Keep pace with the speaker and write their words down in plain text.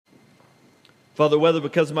Father, whether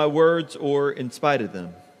because of my words or in spite of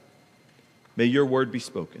them, may your word be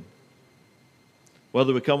spoken.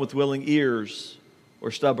 Whether we come with willing ears or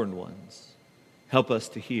stubborn ones, help us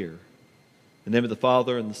to hear. In the name of the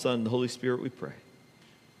Father, and the Son, and the Holy Spirit we pray.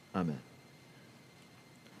 Amen.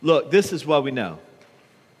 Look, this is what we know.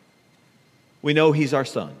 We know he's our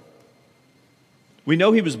son. We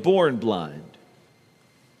know he was born blind.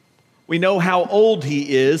 We know how old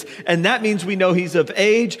he is, and that means we know he's of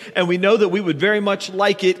age, and we know that we would very much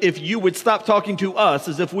like it if you would stop talking to us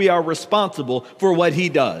as if we are responsible for what he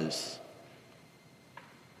does.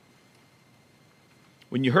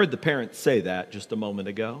 When you heard the parents say that just a moment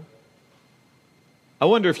ago, I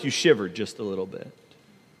wonder if you shivered just a little bit.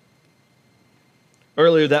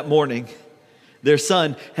 Earlier that morning, their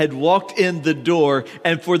son had walked in the door,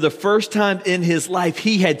 and for the first time in his life,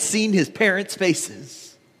 he had seen his parents' faces.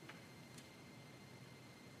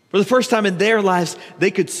 For the first time in their lives,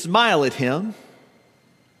 they could smile at him,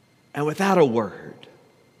 and without a word,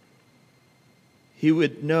 he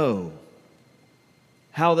would know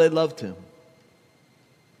how they loved him,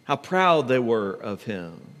 how proud they were of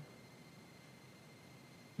him.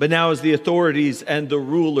 But now as the authorities and the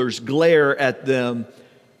rulers glare at them,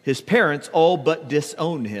 his parents all but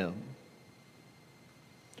disown him.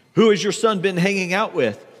 Who has your son been hanging out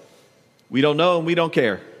with? We don't know and we don't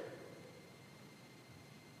care.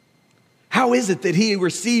 How is it that he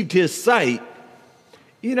received his sight?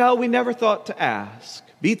 You know, we never thought to ask.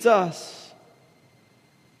 Beats us.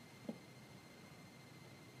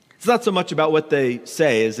 It's not so much about what they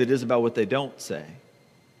say as it is about what they don't say.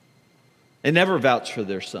 They never vouch for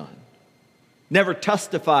their son. Never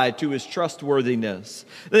testified to his trustworthiness.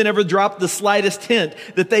 They never dropped the slightest hint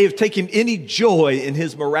that they have taken any joy in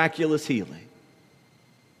his miraculous healing.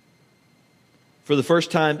 For the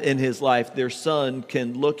first time in his life, their son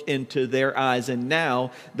can look into their eyes, and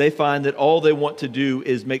now they find that all they want to do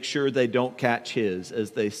is make sure they don't catch his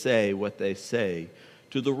as they say what they say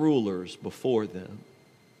to the rulers before them.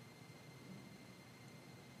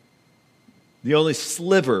 The only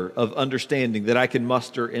sliver of understanding that I can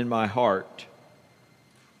muster in my heart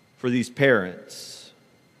for these parents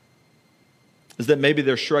is that maybe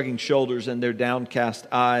their shrugging shoulders and their downcast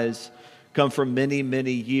eyes come from many,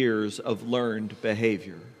 many years of learned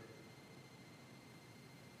behavior.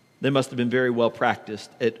 They must have been very well practiced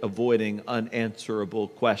at avoiding unanswerable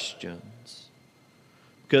questions,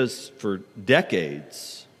 because for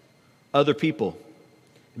decades, other people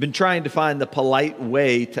have been trying to find the polite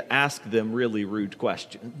way to ask them really rude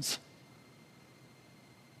questions.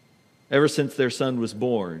 Ever since their son was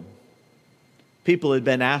born, people had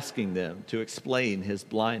been asking them to explain his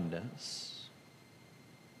blindness.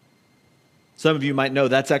 Some of you might know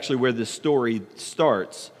that's actually where this story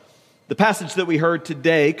starts. The passage that we heard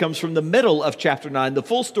today comes from the middle of chapter 9. The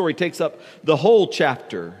full story takes up the whole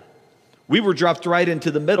chapter. We were dropped right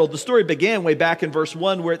into the middle. The story began way back in verse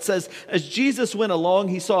 1 where it says, as Jesus went along,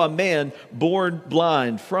 he saw a man born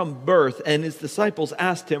blind from birth, and his disciples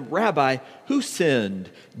asked him, Rabbi, who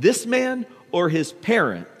sinned, this man or his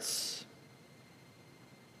parents?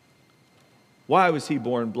 Why was he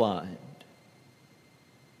born blind?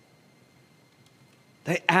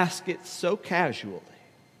 They ask it so casually,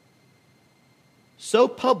 so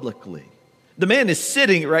publicly. The man is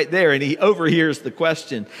sitting right there and he overhears the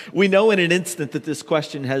question. We know in an instant that this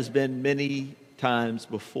question has been many times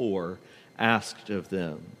before asked of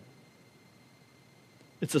them.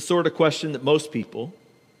 It's the sort of question that most people,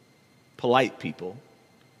 polite people,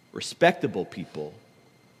 respectable people,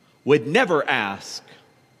 would never ask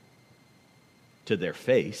to their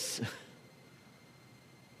face.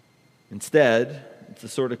 Instead, it's the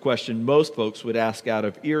sort of question most folks would ask out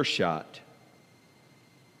of earshot.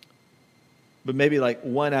 But maybe like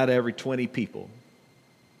 1 out of every 20 people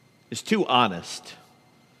is too honest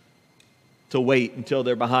to wait until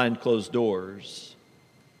they're behind closed doors.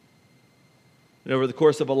 And over the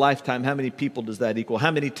course of a lifetime, how many people does that equal?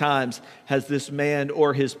 How many times has this man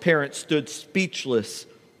or his parents stood speechless?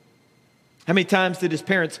 How many times did his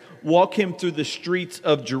parents walk him through the streets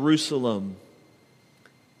of Jerusalem?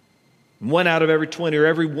 1 out of every 20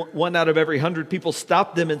 or 1 out of every 100 people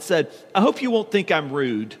stopped them and said, I hope you won't think I'm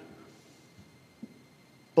rude.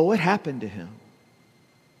 But what happened to him?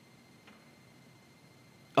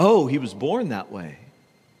 Oh, he was born that way.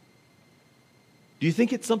 Do you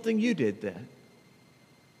think it's something you did then?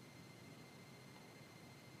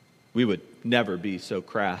 We would never be so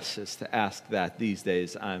crass as to ask that these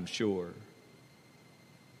days, I'm sure.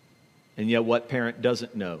 And yet what parent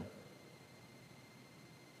doesn't know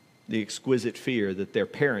the exquisite fear that their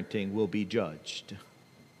parenting will be judged?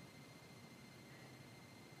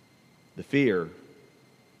 The fear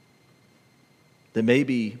That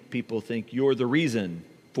maybe people think you're the reason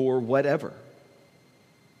for whatever.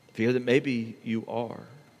 Fear that maybe you are.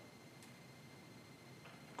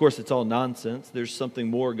 Of course, it's all nonsense. There's something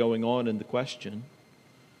more going on in the question.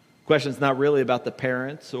 The question's not really about the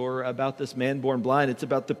parents or about this man born blind. It's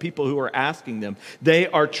about the people who are asking them. They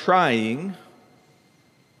are trying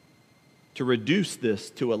to reduce this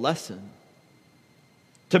to a lesson.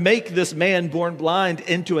 To make this man born blind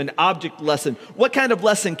into an object lesson. What kind of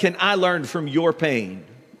lesson can I learn from your pain?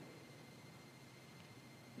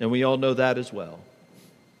 And we all know that as well.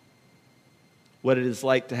 What it is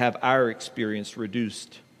like to have our experience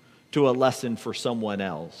reduced to a lesson for someone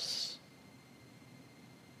else.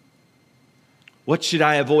 What should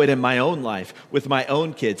I avoid in my own life with my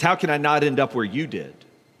own kids? How can I not end up where you did?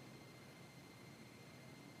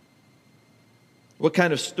 What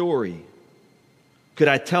kind of story could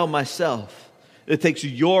I tell myself that takes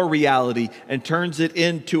your reality and turns it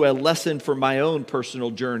into a lesson for my own personal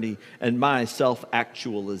journey and my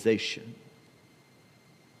self-actualization?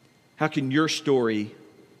 How can your story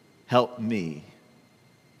help me?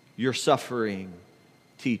 Your suffering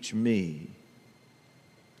teach me.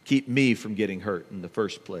 Keep me from getting hurt in the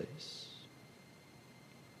first place.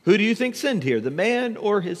 Who do you think sinned here, the man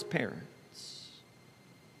or his parents?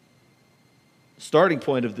 The starting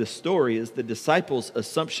point of this story is the disciples'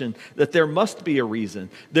 assumption that there must be a reason,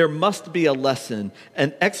 there must be a lesson,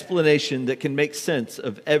 an explanation that can make sense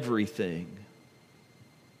of everything.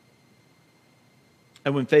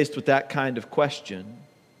 And when faced with that kind of question,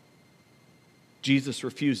 Jesus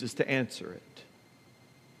refuses to answer it.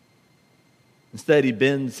 Instead, he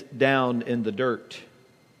bends down in the dirt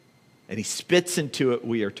and he spits into it,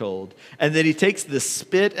 we are told. And then he takes the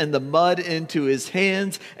spit and the mud into his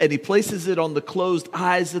hands and he places it on the closed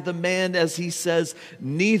eyes of the man as he says,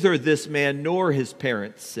 "Neither this man nor his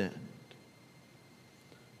parents sinned.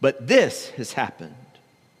 But this has happened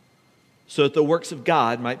so that the works of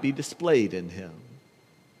God might be displayed in him."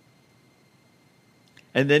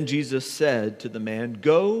 And then Jesus said to the man,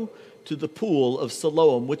 "Go to the pool of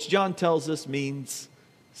Siloam," which John tells us means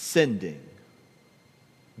sending.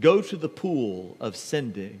 Go to the pool of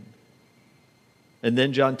sending. And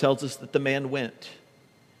then John tells us that the man went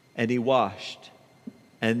and he washed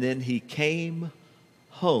and then he came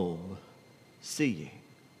home seeing.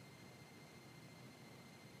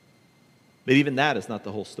 But even that is not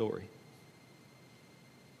the whole story.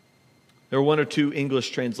 There are one or two English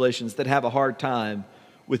translations that have a hard time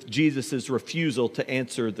with Jesus' refusal to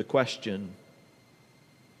answer the question.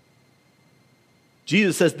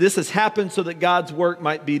 Jesus says this has happened so that God's work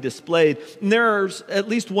might be displayed. And there's at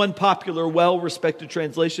least one popular, well-respected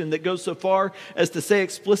translation that goes so far as to say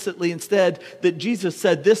explicitly instead that Jesus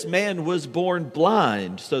said this man was born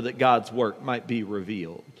blind so that God's work might be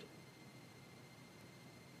revealed.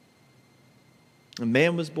 A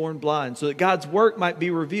man was born blind so that God's work might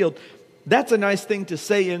be revealed. That's a nice thing to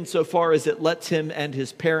say insofar as it lets him and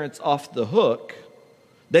his parents off the hook.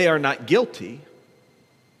 They are not guilty.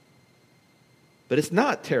 But it's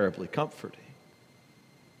not terribly comforting.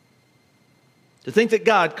 To think that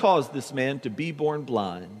God caused this man to be born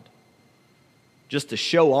blind just to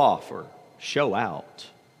show off or show out.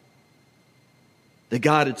 That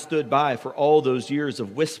God had stood by for all those years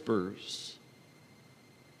of whispers,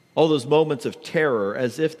 all those moments of terror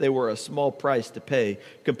as if they were a small price to pay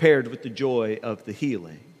compared with the joy of the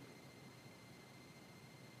healing.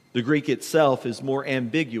 The Greek itself is more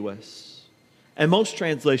ambiguous, and most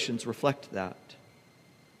translations reflect that.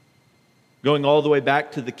 Going all the way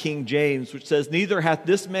back to the King James, which says, "Neither hath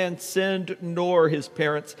this man sinned nor his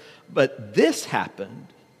parents, but this happened,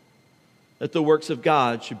 that the works of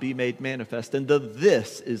God should be made manifest." And the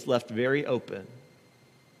 "this" is left very open.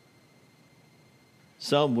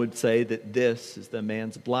 Some would say that this is the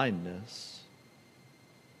man's blindness,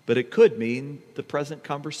 but it could mean the present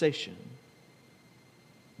conversation.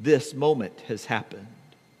 This moment has happened.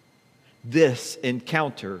 This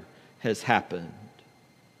encounter has happened.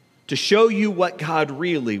 To show you what God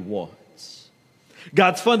really wants.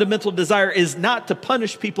 God's fundamental desire is not to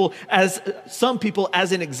punish people as some people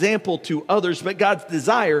as an example to others, but God's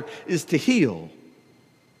desire is to heal.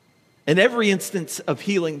 And every instance of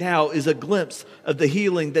healing now is a glimpse of the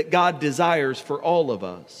healing that God desires for all of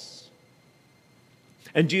us.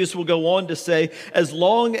 And Jesus will go on to say, "As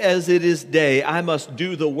long as it is day, I must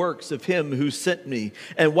do the works of him who sent me.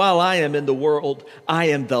 And while I am in the world, I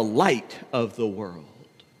am the light of the world."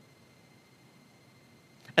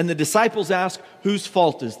 And the disciples ask, "Whose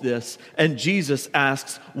fault is this?" And Jesus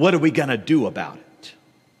asks, "What are we going to do about it?"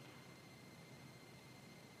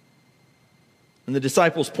 And the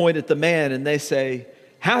disciples point at the man and they say,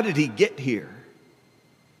 "How did he get here?"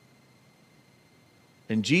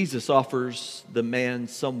 And Jesus offers the man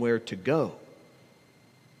somewhere to go,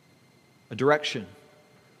 a direction,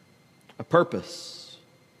 a purpose.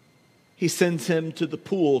 He sends him to the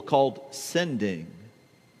pool called Sending,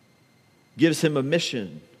 gives him a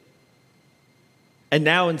mission. And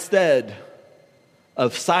now, instead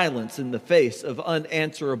of silence in the face of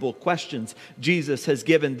unanswerable questions, Jesus has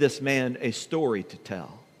given this man a story to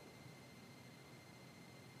tell.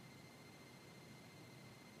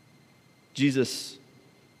 Jesus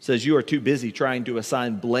says, you are too busy trying to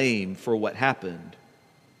assign blame for what happened.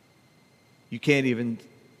 You can't even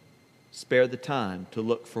spare the time to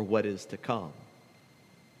look for what is to come.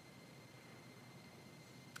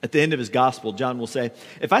 At the end of his gospel, John will say,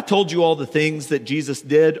 if I told you all the things that Jesus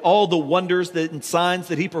did, all the wonders and signs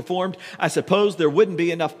that he performed, I suppose there wouldn't be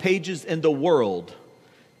enough pages in the world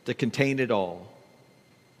to contain it all.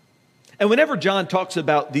 And whenever John talks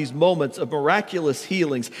about these moments of miraculous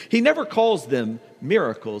healings, he never calls them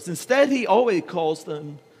miracles. Instead, he always calls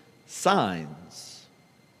them signs.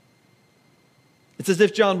 It's as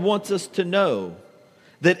if John wants us to know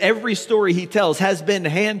that every story he tells has been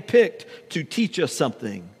handpicked to teach us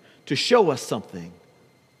something, to show us something,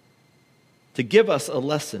 to give us a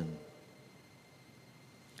lesson.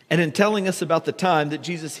 And in telling us about the time that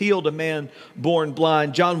Jesus healed a man born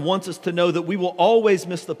blind, John wants us to know that we will always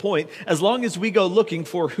miss the point as long as we go looking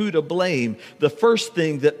for who to blame. The first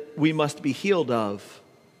thing that we must be healed of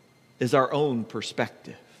is our own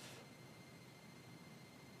perspective.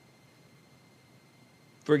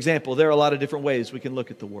 For example, there are a lot of different ways we can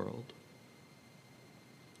look at the world.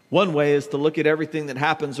 One way is to look at everything that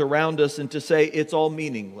happens around us and to say it's all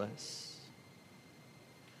meaningless.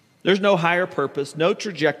 There's no higher purpose, no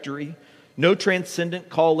trajectory, no transcendent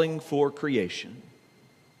calling for creation.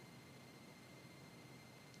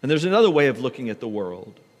 And there's another way of looking at the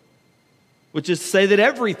world, which is to say that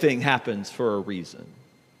everything happens for a reason.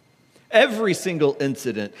 Every single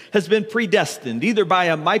incident has been predestined, either by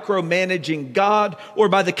a micromanaging God or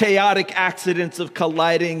by the chaotic accidents of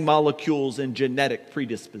colliding molecules and genetic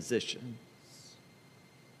predispositions.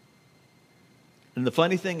 And the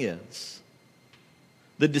funny thing is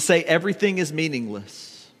that to say everything is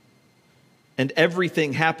meaningless and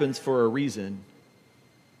everything happens for a reason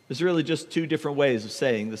is really just two different ways of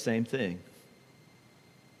saying the same thing.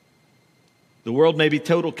 The world may be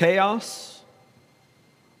total chaos,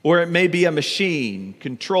 or it may be a machine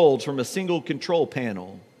controlled from a single control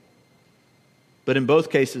panel. But in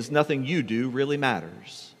both cases, nothing you do really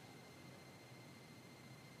matters.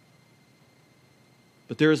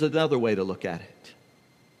 But there is another way to look at it.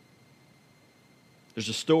 There's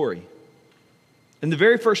a story. In the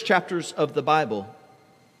very first chapters of the Bible,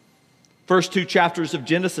 first two chapters of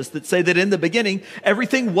Genesis, that say that in the beginning,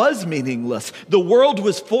 everything was meaningless. The world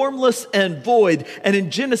was formless and void. And in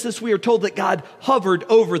Genesis, we are told that God hovered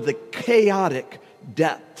over the chaotic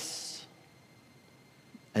depths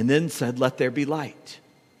and then said, let there be light.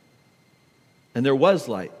 And there was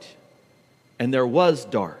light. And there was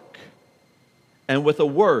dark. And with a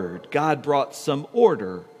word, God brought some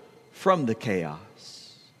order from the chaos.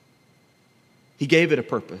 He gave it a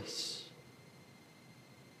purpose.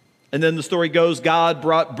 And then the story goes, God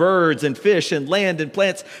brought birds and fish and land and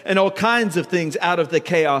plants and all kinds of things out of the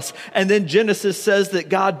chaos. And then Genesis says that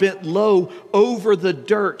God bent low over the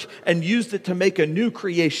dirt and used it to make a new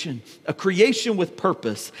creation, a creation with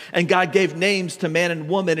purpose. And God gave names to man and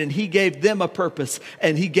woman, and he gave them a purpose,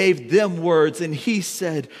 and he gave them words. And he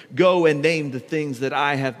said, go and name the things that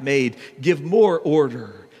I have made. Give more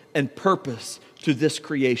order and purpose to this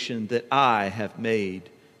creation that I have made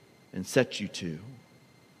and set you to.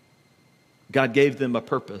 God gave them a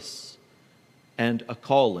purpose and a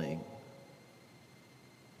calling.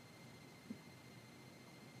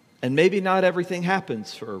 And maybe not everything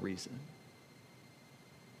happens for a reason.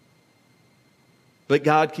 But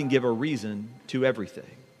God can give a reason to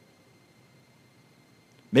everything.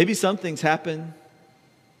 Maybe some things happen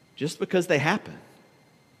just because they happen.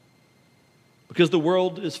 Because the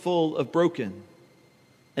world is full of broken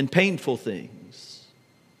and painful things.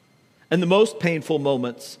 And the most painful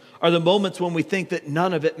moments are the moments when we think that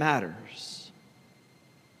none of it matters.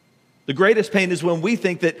 The greatest pain is when we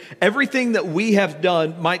think that everything that we have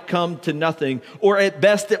done might come to nothing, or at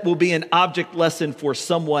best it will be an object lesson for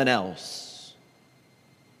someone else.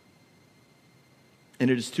 And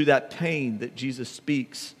it is to that pain that Jesus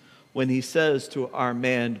speaks when he says to our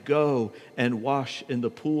man, go and wash in the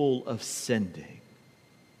pool of sending.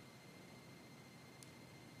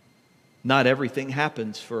 Not everything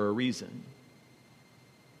happens for a reason.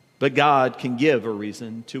 But God can give a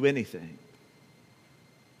reason to anything.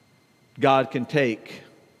 God can take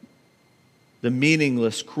the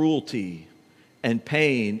meaningless cruelty and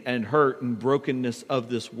pain and hurt and brokenness of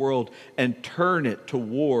this world and turn it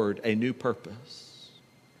toward a new purpose.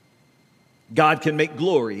 God can make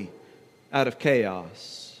glory out of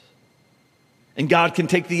chaos. And God can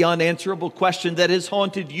take the unanswerable question that has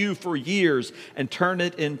haunted you for years and turn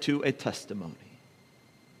it into a testimony.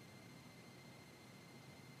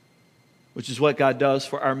 Which is what God does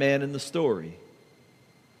for our man in the story.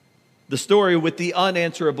 The story with the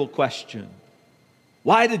unanswerable question.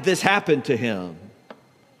 Why did this happen to him?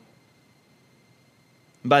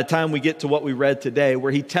 And by the time we get to what we read today,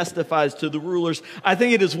 where he testifies to the rulers, I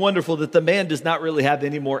think it is wonderful that the man does not really have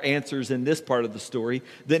any more answers in this part of the story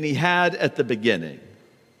than he had at the beginning.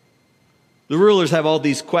 The rulers have all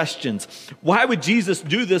these questions. Why would Jesus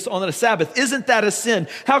do this on a Sabbath? Isn't that a sin?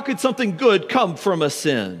 How could something good come from a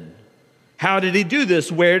sin? How did he do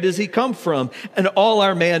this? Where does he come from? And all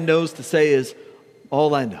our man knows to say is,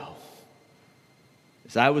 all I know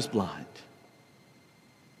is I was blind,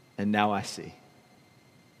 and now I see.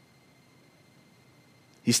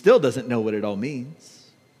 He still doesn't know what it all means.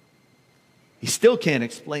 He still can't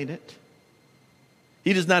explain it.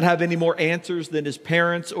 He does not have any more answers than his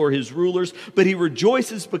parents or his rulers, but he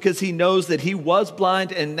rejoices because he knows that he was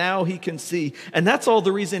blind and now he can see. And that's all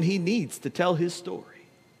the reason he needs to tell his story.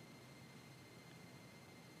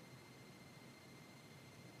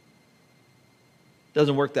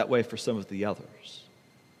 Doesn't work that way for some of the others.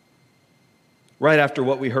 Right after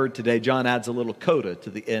what we heard today, John adds a little coda to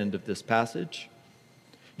the end of this passage.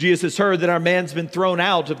 Jesus has heard that our man's been thrown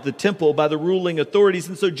out of the temple by the ruling authorities,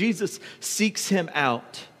 and so Jesus seeks him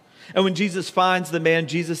out. And when Jesus finds the man,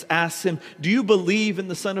 Jesus asks him, do you believe in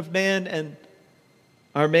the Son of Man? And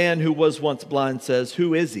our man who was once blind says,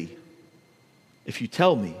 who is he? If you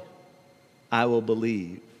tell me, I will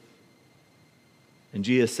believe. And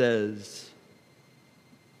Jesus says,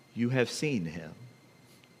 you have seen him.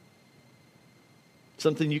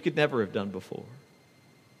 Something you could never have done before.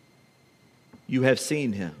 You have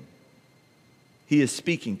seen him. He is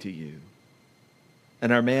speaking to you.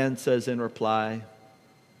 And our man says in reply,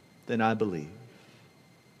 then I believe.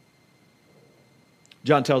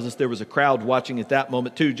 John tells us there was a crowd watching at that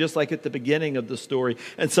moment too, just like at the beginning of the story.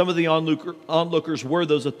 And some of the onlookers were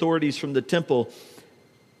those authorities from the temple.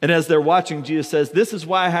 And as they're watching, Jesus says, this is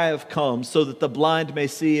why I have come, so that the blind may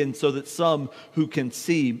see, and so that some who can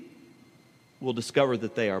see will discover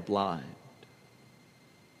that they are blind.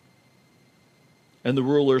 And the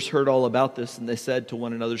rulers heard all about this, and they said to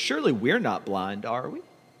one another, surely we're not blind, are we?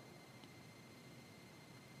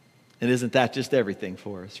 And isn't that just everything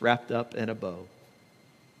for us, wrapped up in a bow?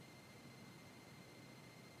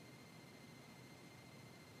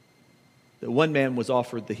 That one man was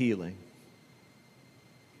offered the healing.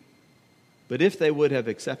 But if they would have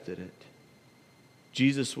accepted it,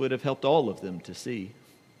 Jesus would have helped all of them to see.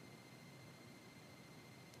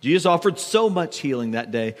 Jesus offered so much healing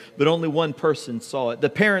that day, but only one person saw it. The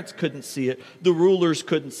parents couldn't see it. The rulers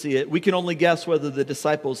couldn't see it. We can only guess whether the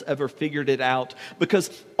disciples ever figured it out, because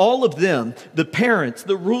all of them, the parents,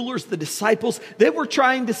 the rulers, the disciples, they were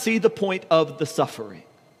trying to see the point of the suffering.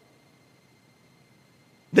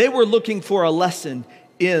 They were looking for a lesson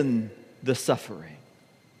in the suffering.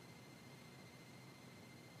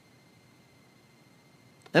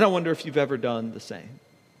 And I wonder if you've ever done the same.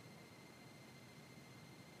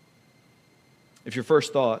 If your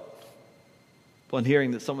first thought upon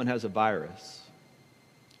hearing that someone has a virus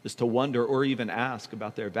is to wonder or even ask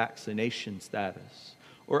about their vaccination status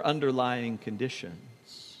or underlying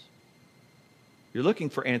conditions, you're looking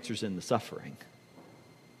for answers in the suffering.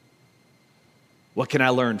 What can I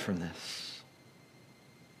learn from this?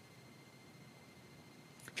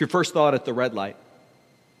 If your first thought at the red light,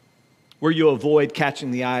 where you avoid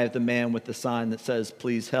catching the eye of the man with the sign that says,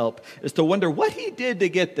 please help, is to wonder what he did to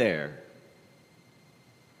get there,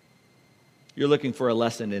 you're looking for a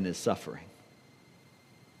lesson in his suffering.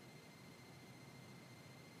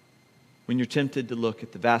 When you're tempted to look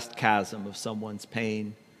at the vast chasm of someone's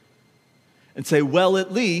pain and say, well,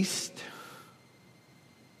 at least,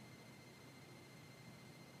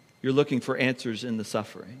 you're looking for answers in the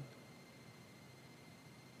suffering.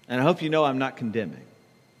 And I hope you know I'm not condemning.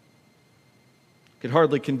 I could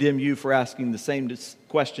hardly condemn you for asking the same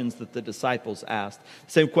questions that the disciples asked,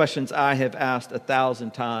 the same questions I have asked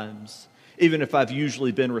 1,000 times, even if I've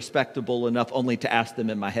usually been respectable enough only to ask them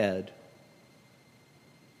in my head.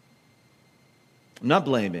 I'm not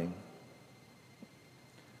blaming.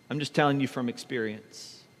 I'm just telling you from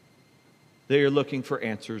experience that you're looking for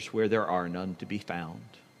answers where there are none to be found.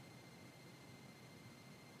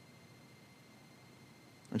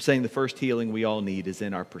 I'm saying the first healing we all need is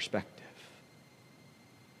in our perspective.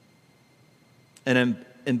 And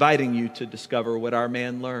inviting you to discover what our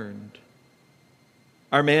man learned.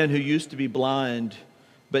 Our man who used to be blind,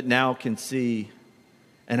 but now can see.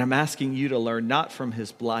 And I'm asking you to learn not from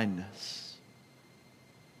his blindness,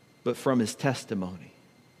 but from his testimony.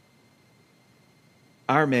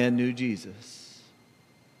 Our man knew Jesus.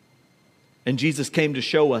 And Jesus came to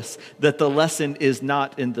show us that the lesson is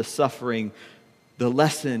not in the suffering. The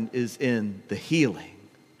lesson is in the healing.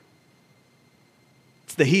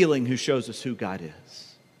 It's the healing who shows us who God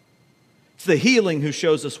is. It's the healing who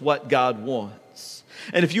shows us what God wants.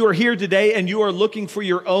 And if you are here today and you are looking for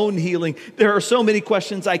your own healing, there are so many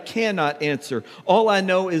questions I cannot answer. All I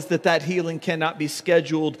know is that healing cannot be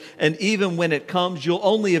scheduled, and even when it comes, you'll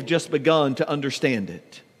only have just begun to understand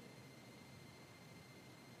it.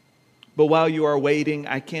 But while you are waiting,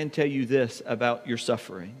 I can tell you this about your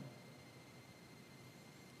suffering.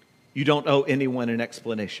 You don't owe anyone an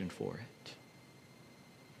explanation for it.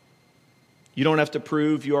 You don't have to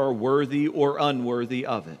prove you are worthy or unworthy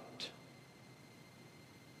of it.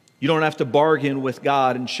 You don't have to bargain with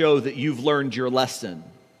God and show that you've learned your lesson.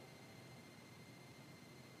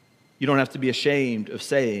 You don't have to be ashamed of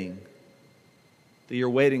saying that you're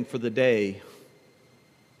waiting for the day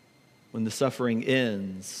when the suffering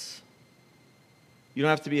ends. You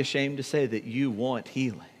don't have to be ashamed to say that you want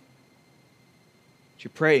healing. That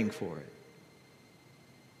you're praying for it.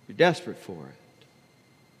 You're desperate for it.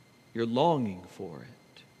 You're longing for it.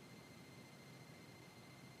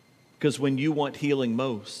 Because when you want healing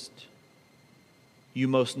most, you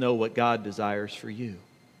most know what God desires for you.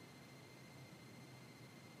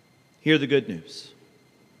 Hear the good news.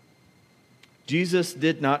 Jesus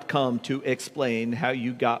did not come to explain how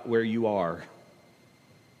you got where you are,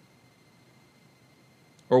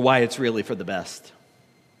 or why it's really for the best.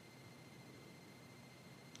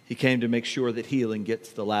 He came to make sure that healing gets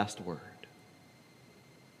the last word.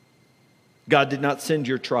 God did not send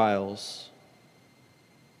your trials,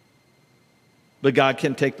 but God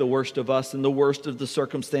can take the worst of us and the worst of the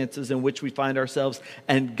circumstances in which we find ourselves,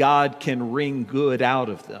 and God can wring good out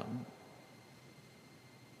of them,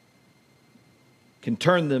 can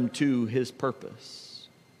turn them to His purpose.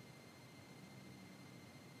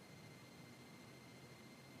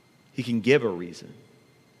 He can give a reason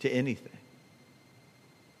to anything.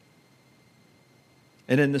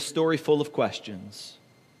 And in this story full of questions,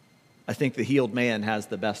 I think the healed man has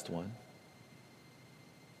the best one.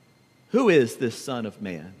 Who is this Son of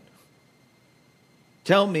Man?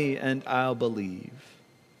 Tell me and I'll believe.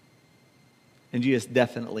 And Jesus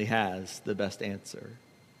definitely has the best answer.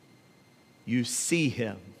 You see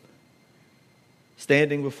Him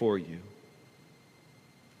standing before you.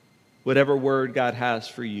 Whatever word God has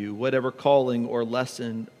for you, whatever calling or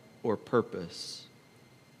lesson or purpose,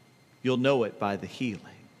 you'll know it by the healing.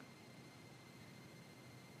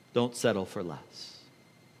 Don't settle for less.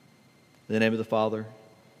 In the name of the Father,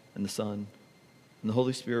 and the Son, and the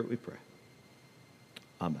Holy Spirit we pray.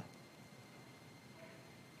 Amen.